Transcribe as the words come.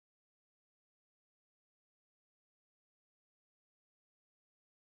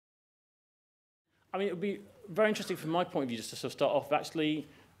I mean, it would be very interesting from my point of view just to sort of start off actually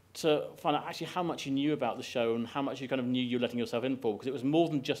to find out actually how much you knew about the show and how much you kind of knew you were letting yourself in for, because it was more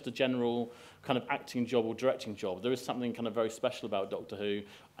than just a general kind of acting job or directing job. There is something kind of very special about Doctor Who,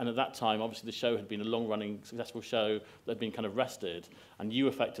 and at that time, obviously, the show had been a long-running, successful show that had been kind of rested, and you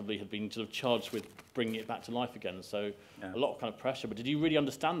effectively had been sort of charged with bringing it back to life again. So a lot of kind of pressure. But did you really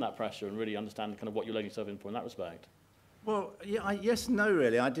understand that pressure and really understand kind of what you're letting yourself in for in that respect? Well, yeah, yes and no,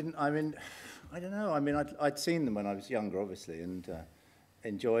 really. I didn't. I mean, I don't know. I mean, I'd seen them when I was younger, obviously, and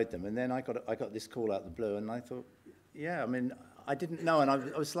enjoyed them. And then I got this call out of the blue, and I thought, yeah. I mean, I didn't know, and I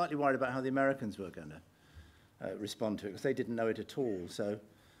was slightly worried about how the Americans were going to respond to it, because they didn't know it at all. So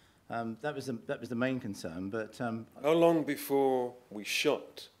that was the main concern. But how long before we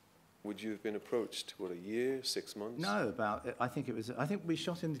shot would you have been approached? What, a year, 6 months? No, I think we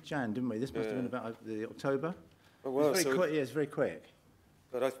shot in the Jan, didn't we? This must have been about the October. Oh, wow. It's very quick. Yeah, it's very quick.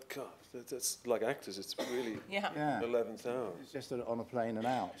 But God, that's like actors. It's really 11th hour. It's just on a plane and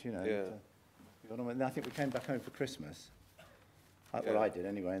out, you know. Yeah. And I think we came back home for Christmas. Well, I did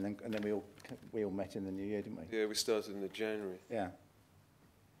anyway, and then we all met in the New Year, didn't we? Yeah, we started in the January. Yeah.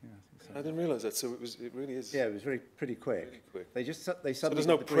 Yeah, I think so. I didn't realise that. So it really is. Yeah, it was pretty quick. Really quick. They suddenly. So there's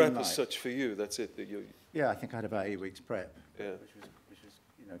no prep as such for you. That's it. That you. Yeah, I think I had about 8 weeks prep. Yeah. Which was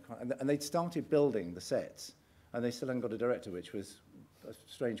you know, and they'd started building the sets, and they still hadn't got a director, which was a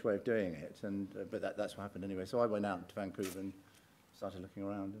strange way of doing it. And but that's what happened anyway. So I went out to Vancouver and started looking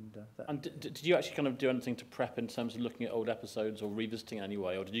around. And did you actually kind of do anything to prep in terms of looking at old episodes or revisiting in any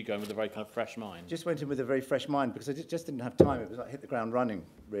way, or did you go in with a very kind of fresh mind? Just went in with a very fresh mind, because I just didn't have time. It was like hit the ground running,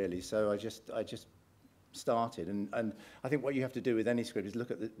 really. So I just started. And I think what you have to do with any script is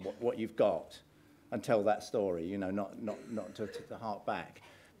look at what you've got and tell that story, you know, not to hark back.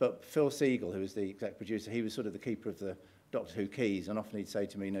 But Phil Siegel, who was the exec producer, he was sort of the keeper of the Doctor Who keys, and often he'd say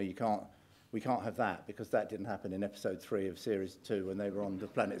to me, no, we can't have that, because that didn't happen in episode 3 of series 2 when they were on the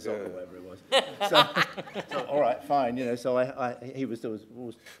planet Zog or whatever it was. So all right, fine, you know. So he was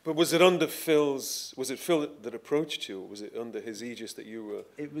always. But was it under Phil's? Was it Phil that approached you? Or was it under his aegis that you were?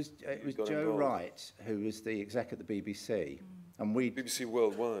 It was Joe involved? Wright, who was the exec at the BBC, and we BBC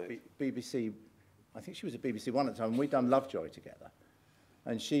Worldwide. BBC, I think she was at BBC One at the time. And we'd done Lovejoy together,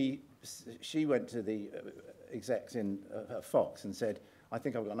 and she went to the execs in Fox and said, I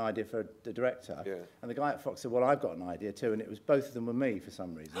think I've got an idea for the director. Yeah. And the guy at Fox said, well, I've got an idea too. And it was both of them were me for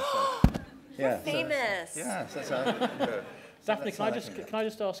some reason. So, You're famous. So that's how. Daphne, can I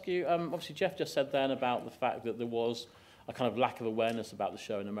just ask you, obviously Geoff just said then about the fact that there was a kind of lack of awareness about the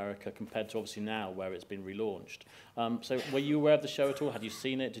show in America compared to obviously now where it's been relaunched. So were you aware of the show at all? Had you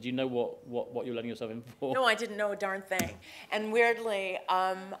seen it? Did you know what you were letting yourself in for? No, I didn't know a darn thing. And weirdly,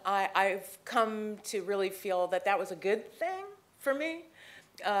 I've come to really feel that was a good thing for me.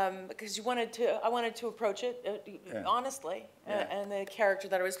 Because I wanted to approach it honestly, and the character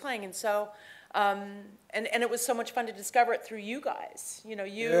that I was playing, and so, and it was so much fun to discover it through you guys. You know,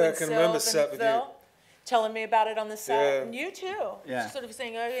 and Sil and Phil telling me about it on the set, and you too. Yeah. Sort of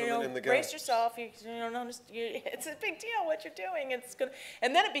saying, brace yourself. It's a big deal what you're doing. It's good.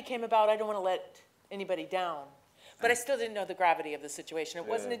 And then it became about I don't want to let anybody down, but I still didn't know the gravity of the situation. It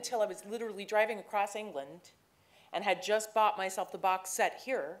wasn't until I was literally driving across England and had just bought myself the box set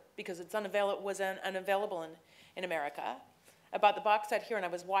here because it was unavailable in America. I bought the box set here, and I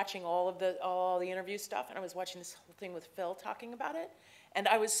was watching all the interview stuff, and I was watching this whole thing with Phil talking about it, and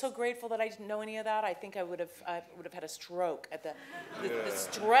I was so grateful that I didn't know any of that. I think I would have had a stroke at the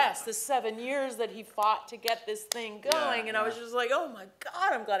stress, the 7 years that he fought to get this thing going, and I was just like, oh my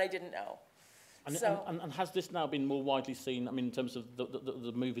God, I'm glad I didn't know. And has this now been more widely seen? I mean, in terms of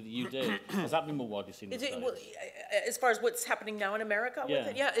the movie that you did, has that been more widely seen? As far as what's happening now in America, with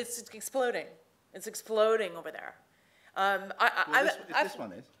it, it's exploding. It's exploding over there. This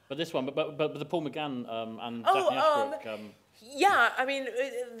one is. But the Paul McGann and Daphne Ashbrook. Yeah, I mean,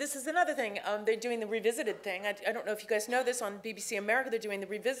 this is another thing. They're doing the Revisited thing. I don't know if you guys know this on BBC America. They're doing the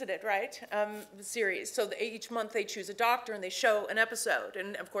Revisited, right, series. So each month they choose a doctor and they show an episode.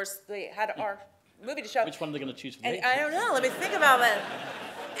 And of course they had our movie to show. Which one are they going to choose for me? I don't know. Let me think about that.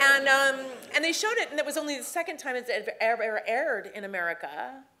 And they showed it, and it was only the second time it's ever aired in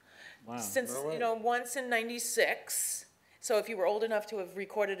America. Wow. Since once in '96. So if you were old enough to have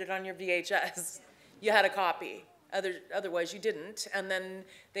recorded it on your VHS, you had a copy. Otherwise you didn't, and then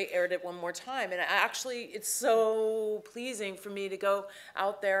they aired it one more time, and actually it's so pleasing for me to go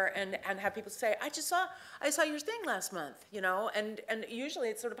out there and have people say, I saw your thing last month, and usually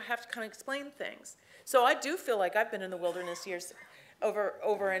it's sort of I have to kind of explain things. So I do feel like I've been in the wilderness years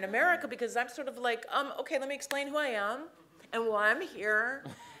over in America, because I'm sort of like, okay, let me explain who I am and why I'm here,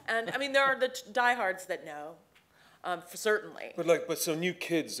 And I mean, there are the diehards that know, for certainly. But so new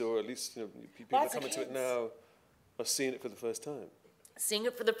kids, or at least people that come into it now, are seeing it for the first time. Seeing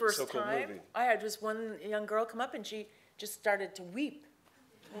it for the first So-called time. movie. I had just one young girl come up and she just started to weep.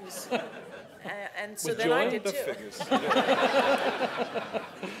 It was, and so With then joy? I did That too. figures.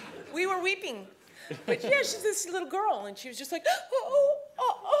 We were weeping. But yeah, she's this little girl, and she was just like, oh.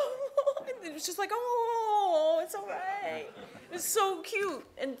 And it was just like, oh, it's all right. It was so cute.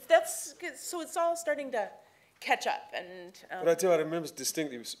 And so it's all starting to catch up. And But I remember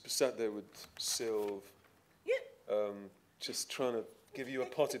distinctly, we sat there with Sylv, yeah. just trying to give you a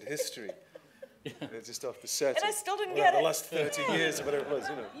potted history. Just off the set. And I still didn't get it. The last 30 years or whatever it was,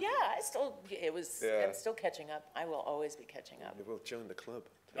 Yeah, I'm still catching up. I will always be catching up. You will join the club.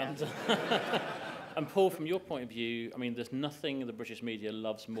 And Paul, from your point of view, I mean, there's nothing the British media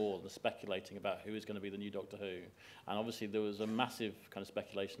loves more than speculating about who is going to be the new Doctor Who. And obviously there was a massive kind of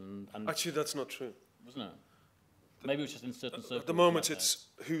speculation. And Actually, that's not true. wasn't it? Maybe it was just in certain circles. At the moment, it's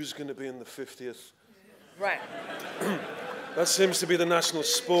who's going to be in the 50th. Right. That seems to be the national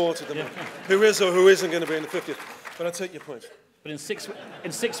sport at the moment. Who is or who isn't going to be in the 50th. But I take your point. But in 6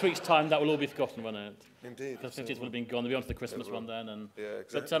 weeks' time, that will all be forgotten, won't it? Indeed. Because 50th would have been gone. They'll be on to the Christmas one then. And Yeah,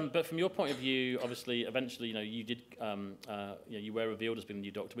 exactly. but from your point of view, obviously, eventually, you did, you were revealed as being the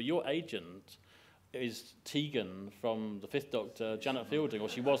new Doctor. But your agent is Tegan from the Fifth Doctor, Janet Fielding, or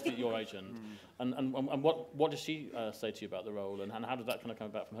she was your agent. And what did she say to you about the role, and how did that kind of come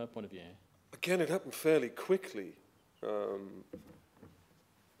about from her point of view? Again, it happened fairly quickly.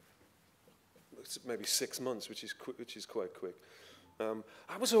 It's maybe 6 months, which is quite quick.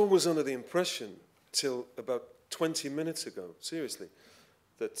 I was always under the impression, till about 20 minutes ago, seriously,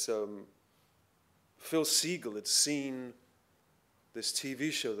 that Phil Segal had seen this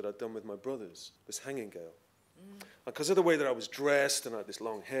TV show that I'd done with my brothers, this Hanging Gale. Because of the way that I was dressed, and I had this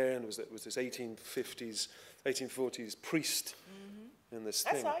long hair, and it was this 1850s, 1840s priest in this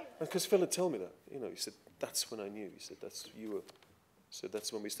thing. Because Phil had told me that, he said, that's when I knew. He said, that's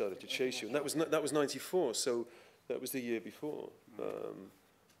when we started to chase you. And that was 94, so that was the year before.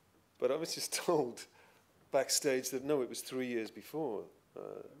 But I was just told backstage that no, it was 3 years before.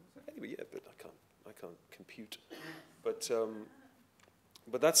 Anyway, yeah, but I can't compute. But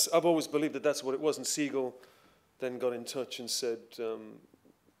I've always believed that that's what it was. And Segal then got in touch and said, come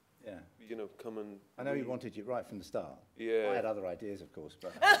and... I know he wanted you right from the start. Yeah. I had other ideas, of course,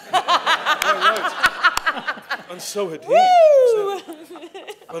 but... And so had he.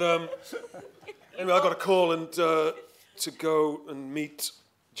 But anyway, I got a call and to go and meet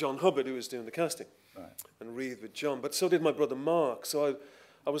John Hubbard, who was doing the casting, and read with John. But so did my brother Mark. So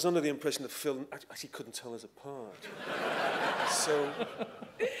I was under the impression that Phil actually couldn't tell us apart.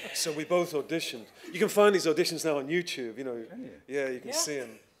 So we both auditioned. You can find these auditions now on YouTube. Can you? Yeah, you can see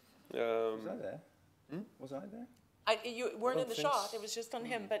them. Was I there? Was I there? You weren't in the think shot. It was just on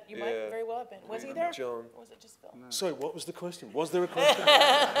him, but you might very well have been. Was he there? John. Or was it just Phil? No. Sorry, what was the question? Was there a question?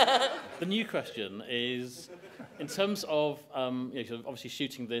 The new question is, in terms of obviously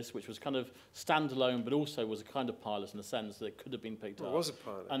shooting this, which was kind of standalone, but also was a kind of pilot in the sense that it could have been picked up. It was a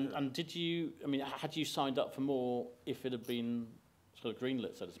pilot. And did you? I mean, had you signed up for more if it had been sort of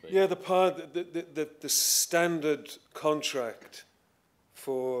greenlit, so to speak? Yeah, the standard contract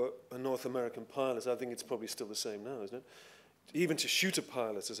for a North American pilot, I think it's probably still the same now, isn't it? Even to shoot a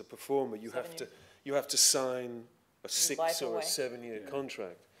pilot as a performer, you have to sign a 6 or a 7 year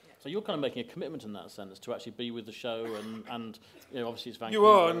contract. So you're kind of making a commitment in that sense to actually be with the show, and obviously it's Vancouver. You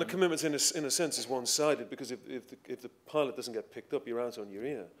are, and the commitment in a sense is one-sided, because if the pilot doesn't get picked up, you're out on your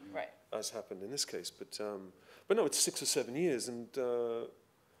ear, Right. as happened in this case. But no, it's 6 or 7 years, and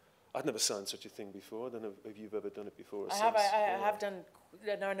I'd never signed such a thing before. I don't know if you've ever done it before. I have done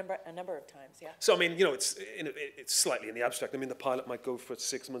a number of times, yeah. So I mean, it's slightly in the abstract. I mean, the pilot might go for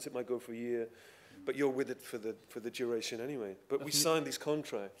 6 months, it might go for a year, but you're with it for the duration anyway. But we signed these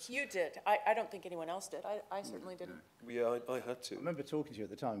contracts. You did. I don't think anyone else did. I certainly didn't. Yeah, I had to. I remember talking to you at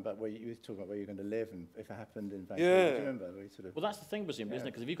the time about where you were talking about where you're going to live and if it happened in Vancouver. Yeah. Do you remember? We sort of... Well, that's the thing, presumably, isn't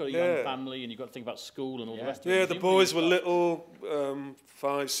it? Because if you've got a young family and you've got to think about school and all the rest of it. Yeah, the boys were little,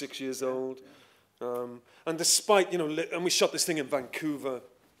 5, 6 years old. And despite, and we shot this thing in Vancouver,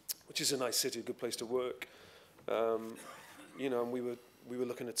 which is a nice city, a good place to work. And we were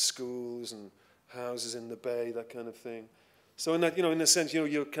looking at schools and houses in the bay, that kind of thing. So in that, in a sense,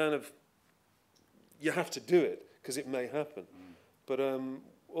 you're kind of, you have to do it because it may happen. But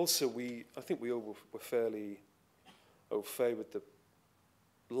also I think we all were fairly au fait with the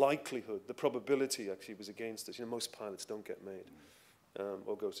likelihood, the probability actually was against us. Most pilots don't get made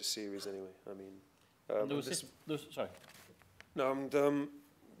or go to series anyway. I mean, Sorry. no, and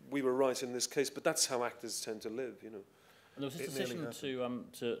we were right in this case, but that's how actors tend to live, you know. And there was this decision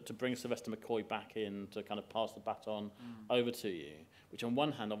to bring Sylvester McCoy back in to kind of pass the baton over to you, which on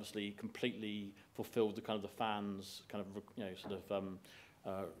one hand obviously completely fulfilled the kind of the fans' kind of, you know,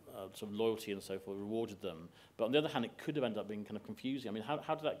 sort of loyalty and so forth, rewarded them. But on the other hand, it could have ended up being kind of confusing. I mean,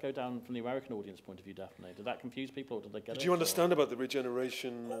 how did that go down from the American audience point of view, Daphne? Did that confuse people, or did they get it? Did you understand about the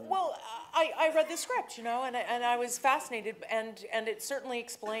regeneration? Well, I read the script, you know, and I was fascinated, and it certainly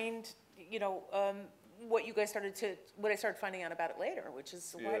explained, you know, what I started finding out about it later, which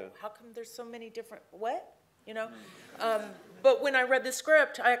is why, how come there's so many different, you know? But when I read the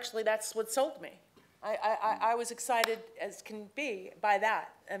script, that's what sold me. I was excited as can be by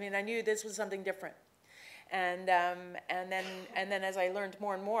that. I mean, I knew this was something different. And then as I learned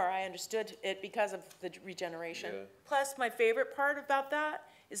more and more, I understood it because of the regeneration. Yeah. Plus, my favorite part about that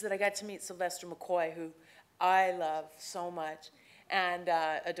is that I got to meet Sylvester McCoy, who I love so much and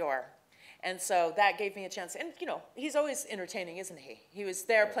adore. And so that gave me a chance. And, you know, he's always entertaining, isn't he? He was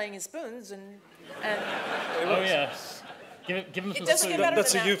there playing his spoons and oh, yes. Give him some spoons.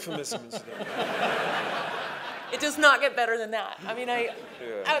 That's a euphemism, incidentally. It does not get better than that. I mean,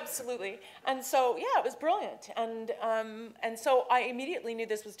 absolutely. And so, yeah, it was brilliant. And so I immediately knew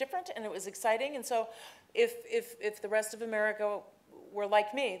this was different and it was exciting. And so if the rest of America were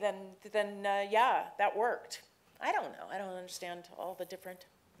like me, then yeah, that worked. I don't know. I don't understand all the different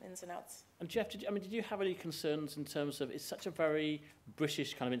ins and outs. And Geoff, did you have any concerns in terms of, it's such a very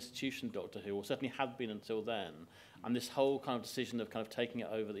British kind of institution, Doctor Who, or certainly had been until then, and this whole kind of decision of kind of taking it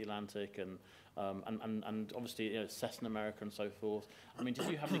over the Atlantic and obviously, you know, it's set in America and so forth. I mean,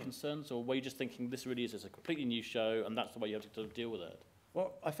 did you have any concerns, or were you just thinking this really is a completely new show and that's the way you have to deal with it?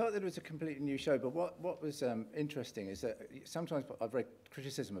 Well, I felt that it was a completely new show, but what was interesting is that sometimes I've read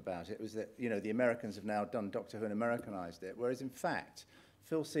criticism about it, was that, you know, the Americans have now done Doctor Who and Americanized it, whereas in fact,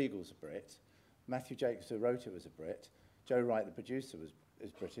 Phil Segal's a Brit, Matthew Jacobs, who wrote it, was a Brit, Joe Wright, the producer,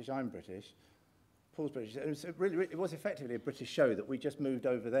 is British, I'm British, Paul's British. It was effectively a British show that we just moved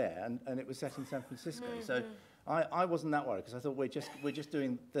over there, and it was set in San Francisco. So I wasn't that worried, because I thought we're just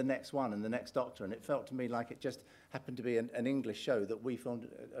doing the next one and the next Doctor, and it felt to me like it just happened to be an English show that we filmed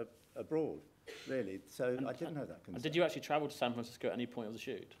abroad, really. So I didn't have that concern. And did you actually travel to San Francisco at any point of the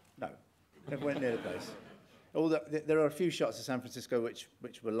shoot? No, never went near the place. There are a few shots of San Francisco which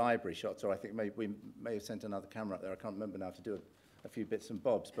were library shots, or I think we may have sent another camera up there. I can't remember now to do a few bits and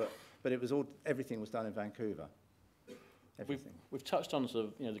bobs, but it was everything was done in Vancouver. Everything. We've touched on sort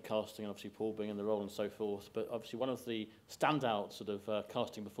of, you know, the casting and obviously Paul being in the role and so forth, but obviously one of the standout sort of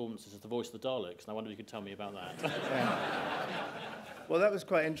casting performances is the voice of the Daleks, and I wonder if you could tell me about that. Well, that was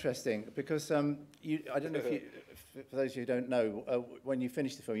quite interesting because I don't know if you, for those who don't know, when you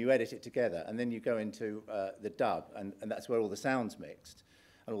finish the film, you edit it together, and then you go into the dub, and that's where all the sounds mixed.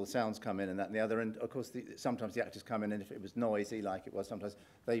 And all the sounds come in and that and the other. And, of course, sometimes the actors come in, and if it was noisy like it was, sometimes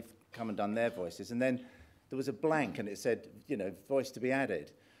they've come and done their voices. And then there was a blank, and it said, you know, voice to be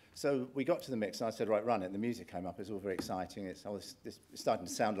added. So we got to the mix, and I said, right, run it. And the music came up. It was all very exciting. It's starting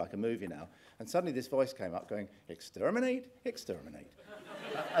to sound like a movie now. And suddenly this voice came up going, exterminate, exterminate.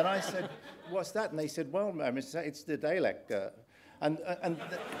 And I said, what's that? And they said, well, ma'am, it's the Dalek. The Dalek?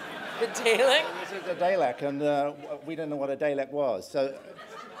 It's the Dalek, and we don't know what a Dalek was. So,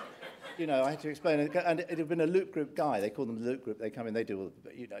 you know, I had to explain it. And it had been a loop group guy. They call them the loop group. They come in, they do,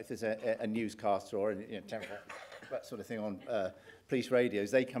 you know, if there's a newscaster or that sort of thing on police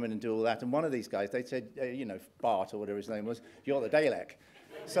radios, they come in and do all that. And one of these guys, they said, you know, Bart or whatever his name was, you're the Dalek.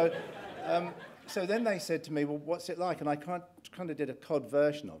 So, so then they said to me, well, what's it like? And I kind of did a cod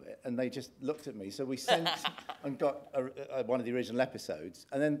version of it, and they just looked at me. So we sent and got one of the original episodes,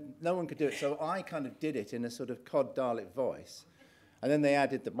 and then no one could do it. So I kind of did it in a sort of cod Dalek voice. And then they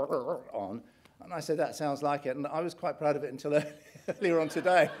added the on, and I said, that sounds like it. And I was quite proud of it until earlier on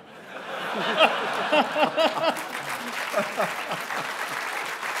today.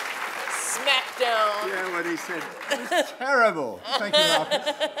 Smackdown. Yeah, what he said. It was terrible. Thank you, Marcus.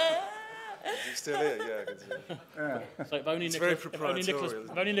 He's still here, yeah, I can see. Yeah. So if only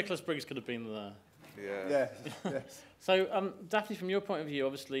Nicholas Briggs could have been there. Yeah. Yes. So, Daphne, from your point of view,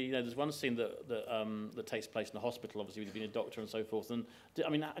 obviously, you know, there's one scene that takes place in the hospital, obviously, with you being a doctor and so forth. And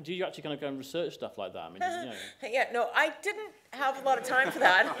do you actually kind of go and research stuff like that? I mean, you know. Yeah, no, I didn't have a lot of time for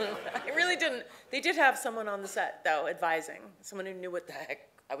that. I really didn't. They did have someone on the set, though, advising, someone who knew what the heck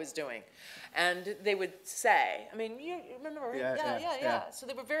I was doing. And they would say, I mean, you remember? Yeah. So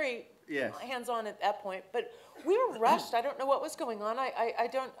they were very hands-on at that point. But we were rushed. I don't know what was going on.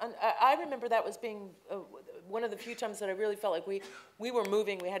 I remember that was being one of the few times that I really felt like we were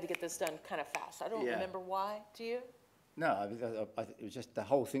moving. We had to get this done kind of fast. I don't remember why. Do you? No, it was just the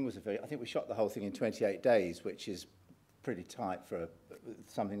whole thing was I think we shot the whole thing in 28 days, which is pretty tight for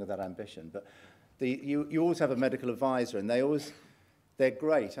something of that ambition. But you always have a medical advisor, and they're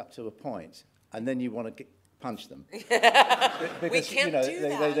great up to a point, and then you want to punch them. Because, We can't do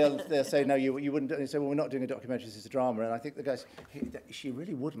that. They'll say, no, you wouldn't. They say, well, we're not doing a documentary, this is a drama. And I think the guys, she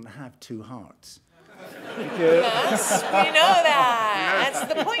really wouldn't have two hearts. Yes, we know that.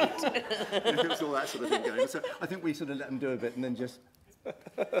 That's the point. It was all that sort of thing going on. So I think we sort of let them do a bit and then just,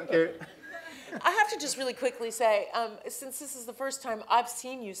 thank you. I have to just really quickly say, since this is the first time I've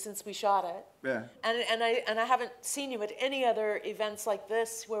seen you since we shot it, Yeah. and I haven't seen you at any other events like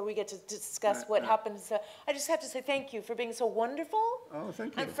this where we get to discuss what happened. So I just have to say thank you for being so wonderful. Oh,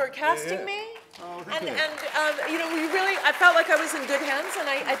 thank you. And for casting me. Oh, thank you. And you know, I felt like I was in good hands, and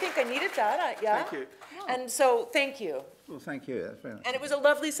I think I needed that. Yeah. Thank you. And so thank you. Well, thank you. That's very nice. And it was a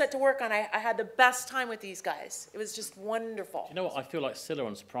lovely set to work on. I had the best time with these guys. It was just wonderful. You know what? I feel like Scylla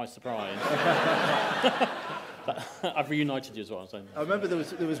on Surprise, Surprise. I've reunited you, is what I'm saying. I remember there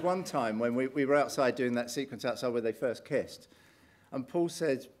was one time when we were outside doing that sequence outside where they first kissed, and Paul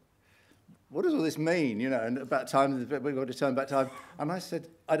said, what does all this mean, you know, and about time, we've got to turn back time. And I said,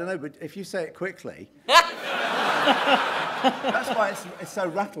 I don't know, but if you say it quickly... That's why it's so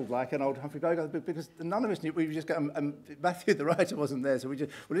rattled like an old Humphrey Bogart, because none of us knew. We just got, Matthew, the writer, wasn't there, so we'll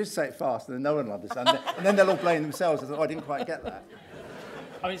just say it fast, and then no one will understand it. And then they'll all blame themselves. I thought, oh, I didn't quite get that.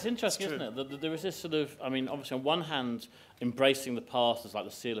 I mean, it's interesting, isn't it? That there is this sort of, I mean, obviously on one hand, embracing the past as like the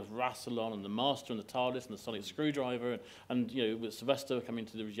seal of Rassilon and the Master and the TARDIS and the Sonic Screwdriver and you know, with Sylvester coming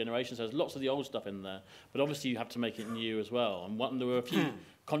to the regeneration, so there's lots of the old stuff in there. But obviously you have to make it new as well. And there were a few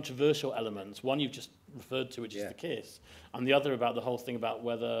controversial elements. One you've just referred to, which is the kiss, and the other about the whole thing about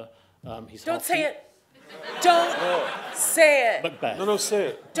whether he's Don't say it. Don't say it. Macbeth. No, say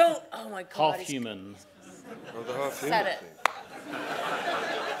it. Don't. Oh my God. Half human. Oh, the half Said it. thing.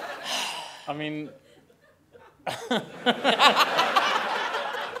 I mean,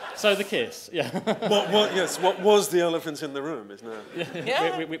 so the kiss, yeah. What was the elephant in the room, isn't it?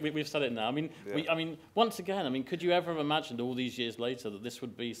 Yeah. We've said it now. I mean, once again, I mean, could you ever have imagined all these years later that this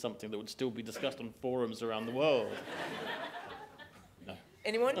would be something that would still be discussed on forums around the world? No.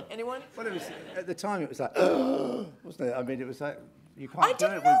 Anyone? Well, it was, at the time, it was like, wasn't it? I mean, it was like, you can't I do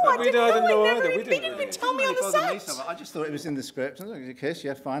didn't it. know. I We didn't didn't know. know I never either. We even, didn't they didn't even really. tell me on the bother me set. so much. I just thought it was in the script. I was like, kiss,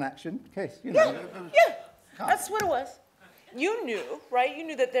 yeah, fine, action, kiss. You know, Yeah. That's what it was. You knew, right? You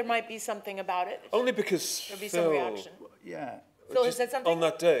knew that there might be something about it. Only because There'd be some Phil, reaction. Yeah. Phil has said something? on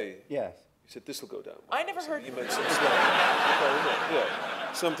that day, Yes. he said, this will go down. I never heard. He made some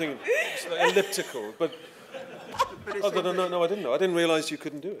something elliptical, but other than no, I didn't know. I didn't realise you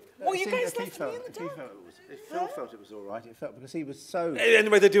couldn't do it. Well, you See, guys if he left me in felt- the if he dark. felt it was- if Phil felt it was all right. It felt because he was so,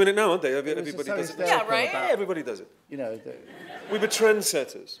 Anyway, they're doing it now, aren't they? was Everybody so does it. hysterical Yeah, right? about, Everybody does it. you know, We were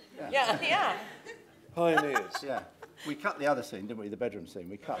trendsetters, Yeah. pioneers. yeah. We cut the other scene, didn't we? The bedroom scene.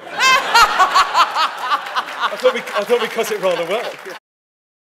 We cut. I thought we cut it rather well.